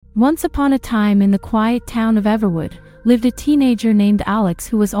Once upon a time in the quiet town of Everwood, lived a teenager named Alex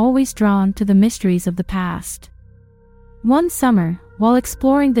who was always drawn to the mysteries of the past. One summer, while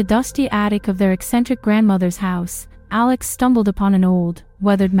exploring the dusty attic of their eccentric grandmother's house, Alex stumbled upon an old,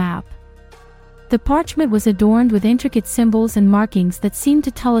 weathered map. The parchment was adorned with intricate symbols and markings that seemed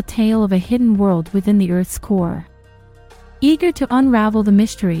to tell a tale of a hidden world within the Earth's core. Eager to unravel the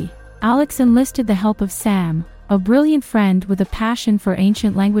mystery, Alex enlisted the help of Sam, a brilliant friend with a passion for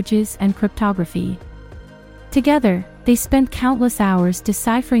ancient languages and cryptography. Together, they spent countless hours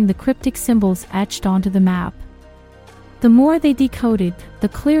deciphering the cryptic symbols etched onto the map. The more they decoded, the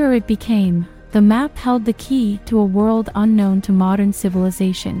clearer it became. The map held the key to a world unknown to modern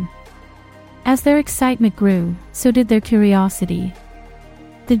civilization. As their excitement grew, so did their curiosity.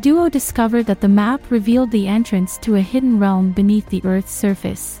 The duo discovered that the map revealed the entrance to a hidden realm beneath the Earth's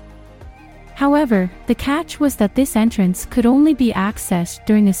surface. However, the catch was that this entrance could only be accessed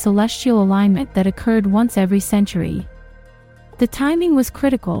during a celestial alignment that occurred once every century. The timing was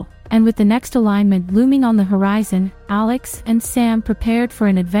critical, and with the next alignment looming on the horizon, Alex and Sam prepared for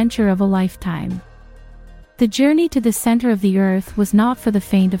an adventure of a lifetime. The journey to the center of the Earth was not for the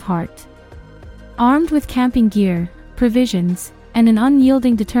faint of heart. Armed with camping gear, provisions, and an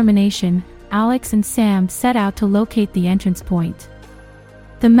unyielding determination, Alex and Sam set out to locate the entrance point.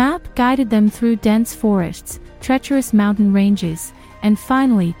 The map guided them through dense forests, treacherous mountain ranges, and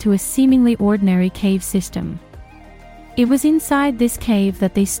finally to a seemingly ordinary cave system. It was inside this cave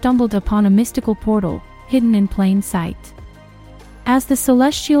that they stumbled upon a mystical portal, hidden in plain sight. As the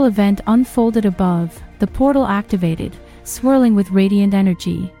celestial event unfolded above, the portal activated, swirling with radiant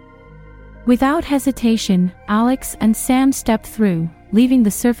energy. Without hesitation, Alex and Sam stepped through, leaving the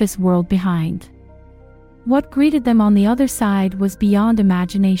surface world behind. What greeted them on the other side was beyond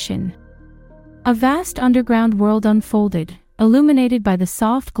imagination. A vast underground world unfolded, illuminated by the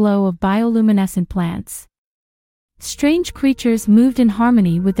soft glow of bioluminescent plants. Strange creatures moved in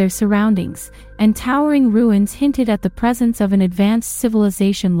harmony with their surroundings, and towering ruins hinted at the presence of an advanced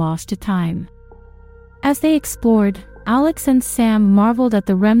civilization lost to time. As they explored, Alex and Sam marveled at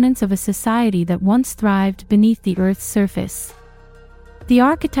the remnants of a society that once thrived beneath the Earth's surface. The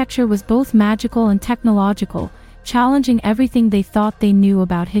architecture was both magical and technological, challenging everything they thought they knew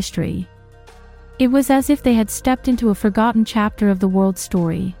about history. It was as if they had stepped into a forgotten chapter of the world's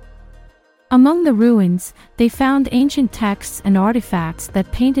story. Among the ruins, they found ancient texts and artifacts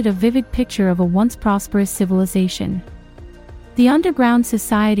that painted a vivid picture of a once prosperous civilization. The underground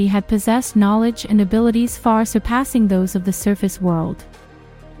society had possessed knowledge and abilities far surpassing those of the surface world.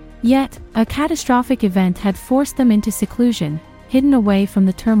 Yet, a catastrophic event had forced them into seclusion, hidden away from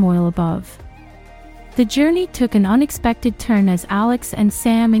the turmoil above. The journey took an unexpected turn as Alex and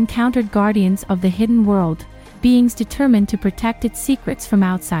Sam encountered guardians of the hidden world, beings determined to protect its secrets from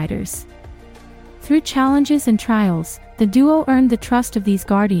outsiders. Through challenges and trials, the duo earned the trust of these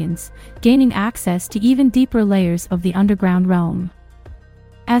guardians, gaining access to even deeper layers of the underground realm.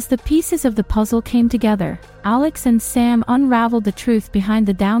 As the pieces of the puzzle came together, Alex and Sam unraveled the truth behind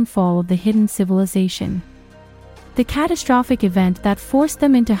the downfall of the hidden civilization. The catastrophic event that forced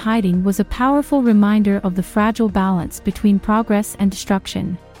them into hiding was a powerful reminder of the fragile balance between progress and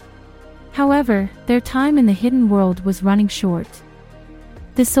destruction. However, their time in the hidden world was running short.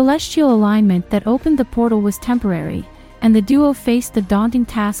 The celestial alignment that opened the portal was temporary, and the duo faced the daunting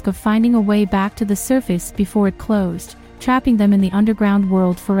task of finding a way back to the surface before it closed, trapping them in the underground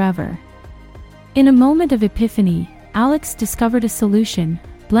world forever. In a moment of epiphany, Alex discovered a solution,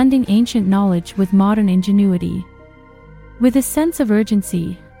 blending ancient knowledge with modern ingenuity. With a sense of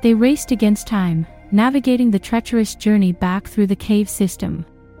urgency, they raced against time, navigating the treacherous journey back through the cave system.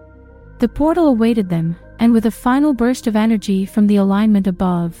 The portal awaited them, and with a final burst of energy from the alignment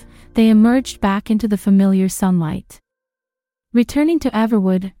above, they emerged back into the familiar sunlight. Returning to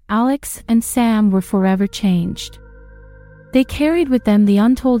Everwood, Alex and Sam were forever changed. They carried with them the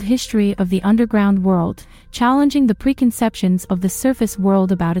untold history of the underground world, challenging the preconceptions of the surface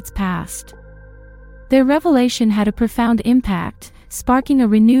world about its past. Their revelation had a profound impact, sparking a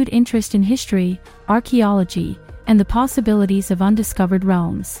renewed interest in history, archaeology, and the possibilities of undiscovered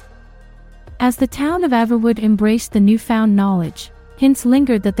realms. As the town of Everwood embraced the newfound knowledge, hints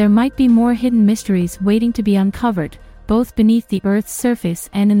lingered that there might be more hidden mysteries waiting to be uncovered, both beneath the Earth's surface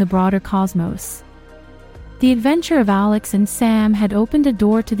and in the broader cosmos. The adventure of Alex and Sam had opened a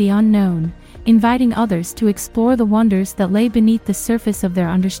door to the unknown, inviting others to explore the wonders that lay beneath the surface of their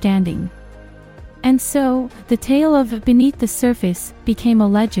understanding. And so, the tale of Beneath the Surface became a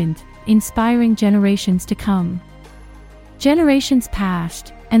legend, inspiring generations to come. Generations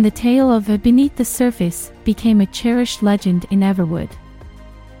passed, and the tale of Beneath the Surface became a cherished legend in Everwood.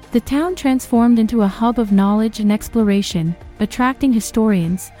 The town transformed into a hub of knowledge and exploration, attracting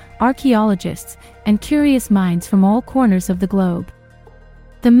historians, archaeologists, and curious minds from all corners of the globe.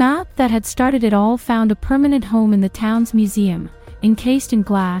 The map that had started it all found a permanent home in the town's museum, encased in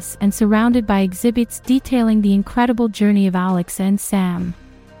glass and surrounded by exhibits detailing the incredible journey of Alex and Sam.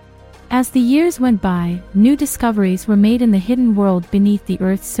 As the years went by, new discoveries were made in the hidden world beneath the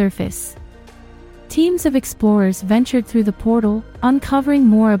Earth's surface. Teams of explorers ventured through the portal, uncovering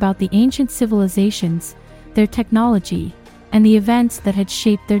more about the ancient civilizations, their technology, and the events that had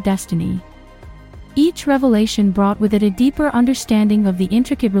shaped their destiny. Each revelation brought with it a deeper understanding of the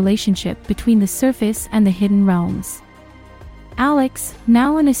intricate relationship between the surface and the hidden realms. Alex,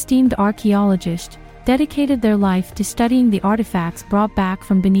 now an esteemed archaeologist, dedicated their life to studying the artifacts brought back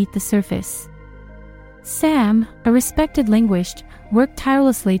from beneath the surface. Sam, a respected linguist, worked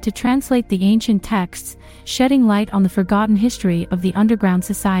tirelessly to translate the ancient texts, shedding light on the forgotten history of the underground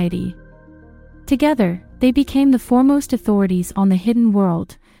society. Together, they became the foremost authorities on the hidden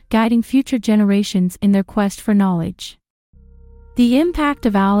world, guiding future generations in their quest for knowledge. The impact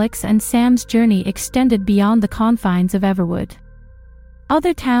of Alex and Sam's journey extended beyond the confines of Everwood.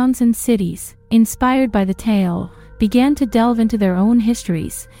 Other towns and cities, inspired by the tale, began to delve into their own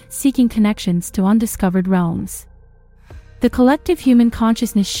histories, seeking connections to undiscovered realms. The collective human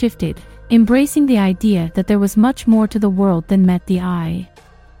consciousness shifted, embracing the idea that there was much more to the world than met the eye.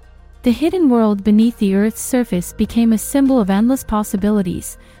 The hidden world beneath the Earth's surface became a symbol of endless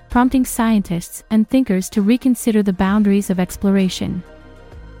possibilities, prompting scientists and thinkers to reconsider the boundaries of exploration.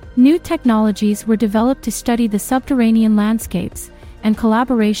 New technologies were developed to study the subterranean landscapes, and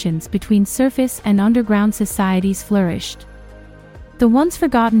collaborations between surface and underground societies flourished. The once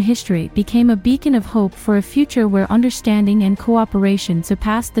forgotten history became a beacon of hope for a future where understanding and cooperation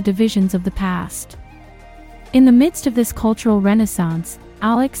surpassed the divisions of the past. In the midst of this cultural renaissance,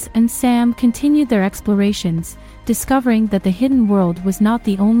 Alex and Sam continued their explorations, discovering that the hidden world was not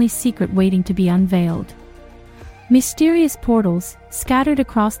the only secret waiting to be unveiled. Mysterious portals, scattered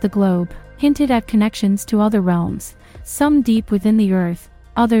across the globe, hinted at connections to other realms, some deep within the Earth,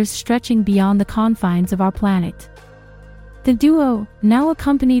 others stretching beyond the confines of our planet. The duo, now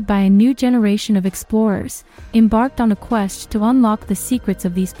accompanied by a new generation of explorers, embarked on a quest to unlock the secrets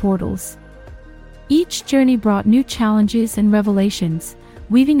of these portals. Each journey brought new challenges and revelations,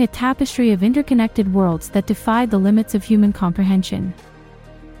 weaving a tapestry of interconnected worlds that defied the limits of human comprehension.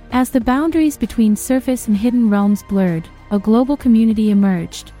 As the boundaries between surface and hidden realms blurred, a global community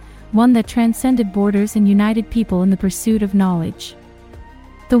emerged, one that transcended borders and united people in the pursuit of knowledge.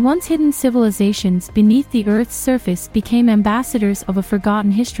 The once hidden civilizations beneath the Earth's surface became ambassadors of a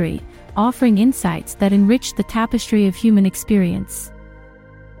forgotten history, offering insights that enriched the tapestry of human experience.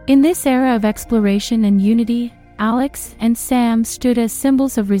 In this era of exploration and unity, Alex and Sam stood as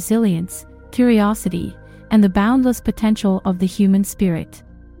symbols of resilience, curiosity, and the boundless potential of the human spirit.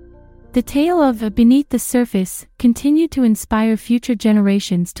 The tale of Beneath the Surface continued to inspire future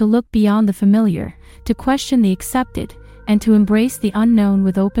generations to look beyond the familiar, to question the accepted, and to embrace the unknown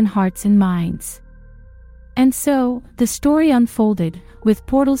with open hearts and minds. And so, the story unfolded, with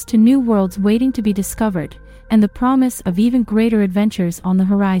portals to new worlds waiting to be discovered, and the promise of even greater adventures on the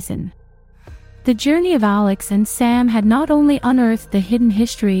horizon. The journey of Alex and Sam had not only unearthed the hidden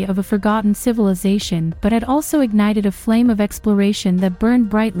history of a forgotten civilization but had also ignited a flame of exploration that burned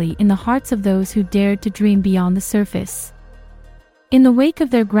brightly in the hearts of those who dared to dream beyond the surface. In the wake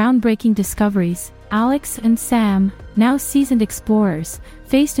of their groundbreaking discoveries, Alex and Sam, now seasoned explorers,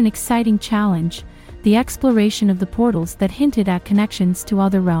 faced an exciting challenge: the exploration of the portals that hinted at connections to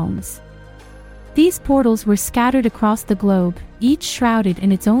other realms. These portals were scattered across the globe, each shrouded in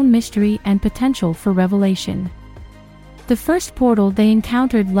its own mystery and potential for revelation. The first portal they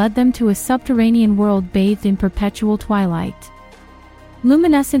encountered led them to a subterranean world bathed in perpetual twilight.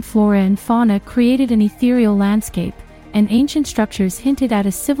 Luminescent flora and fauna created an ethereal landscape, and ancient structures hinted at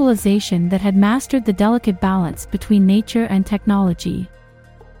a civilization that had mastered the delicate balance between nature and technology.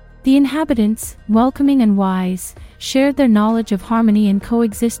 The inhabitants, welcoming and wise, shared their knowledge of harmony and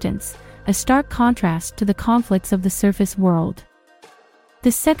coexistence, a stark contrast to the conflicts of the surface world.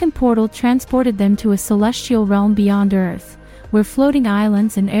 The second portal transported them to a celestial realm beyond Earth, where floating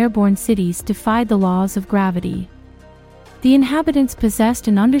islands and airborne cities defied the laws of gravity. The inhabitants possessed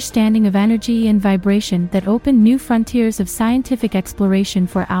an understanding of energy and vibration that opened new frontiers of scientific exploration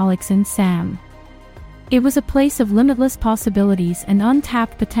for Alex and Sam. It was a place of limitless possibilities and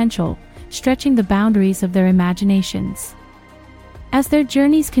untapped potential, stretching the boundaries of their imaginations. As their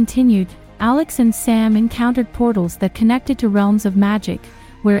journeys continued, Alex and Sam encountered portals that connected to realms of magic,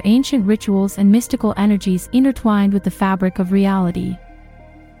 where ancient rituals and mystical energies intertwined with the fabric of reality.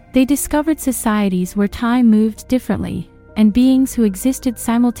 They discovered societies where time moved differently, and beings who existed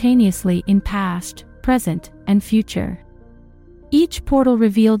simultaneously in past, present, and future. Each portal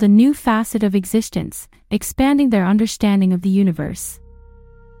revealed a new facet of existence, expanding their understanding of the universe.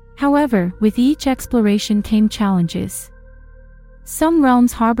 However, with each exploration came challenges. Some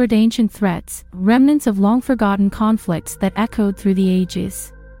realms harbored ancient threats, remnants of long-forgotten conflicts that echoed through the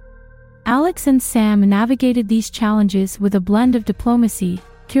ages. Alex and Sam navigated these challenges with a blend of diplomacy,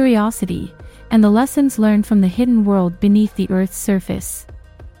 curiosity, and the lessons learned from the hidden world beneath the Earth's surface.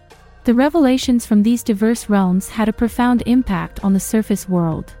 The revelations from these diverse realms had a profound impact on the surface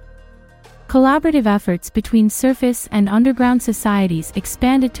world. Collaborative efforts between surface and underground societies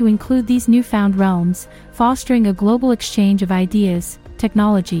expanded to include these newfound realms, fostering a global exchange of ideas,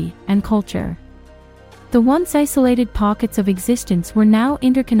 technology, and culture. The once isolated pockets of existence were now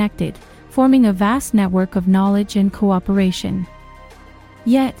interconnected, forming a vast network of knowledge and cooperation.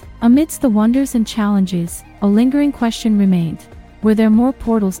 Yet, amidst the wonders and challenges, a lingering question remained: were there more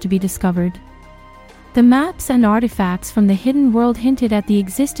portals to be discovered? The maps and artifacts from the hidden world hinted at the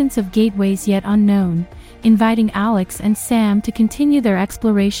existence of gateways yet unknown, inviting Alex and Sam to continue their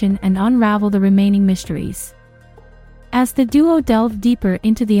exploration and unravel the remaining mysteries. As the duo delved deeper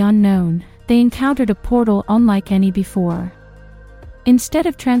into the unknown, they encountered a portal unlike any before. Instead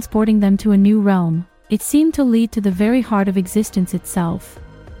of transporting them to a new realm, it seemed to lead to the very heart of existence itself.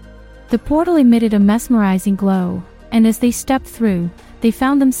 The portal emitted a mesmerizing glow, and as they stepped through, they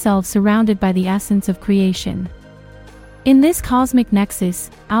found themselves surrounded by the essence of creation. In this cosmic nexus,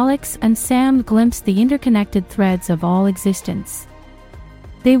 Alex and Sam glimpsed the interconnected threads of all existence.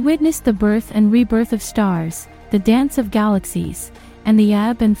 They witnessed the birth and rebirth of stars, the dance of galaxies, and the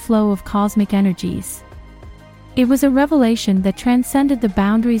ebb and flow of cosmic energies. It was a revelation that transcended the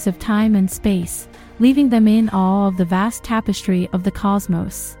boundaries of time and space, leaving them in awe of the vast tapestry of the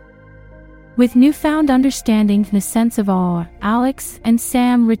cosmos. With newfound understanding and a sense of awe, Alex and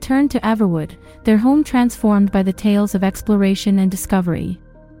Sam returned to Everwood, their home transformed by the tales of exploration and discovery.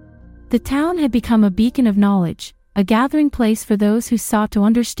 The town had become a beacon of knowledge, a gathering place for those who sought to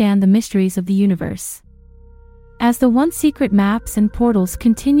understand the mysteries of the universe. As the once secret maps and portals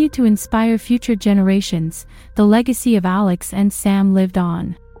continued to inspire future generations, the legacy of Alex and Sam lived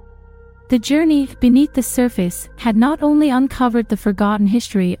on. The journey beneath the surface had not only uncovered the forgotten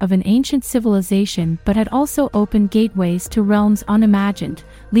history of an ancient civilization but had also opened gateways to realms unimagined,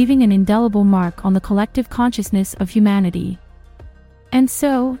 leaving an indelible mark on the collective consciousness of humanity. And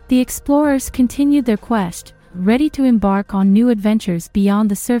so, the explorers continued their quest, ready to embark on new adventures beyond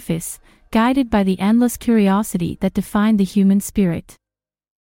the surface, guided by the endless curiosity that defined the human spirit.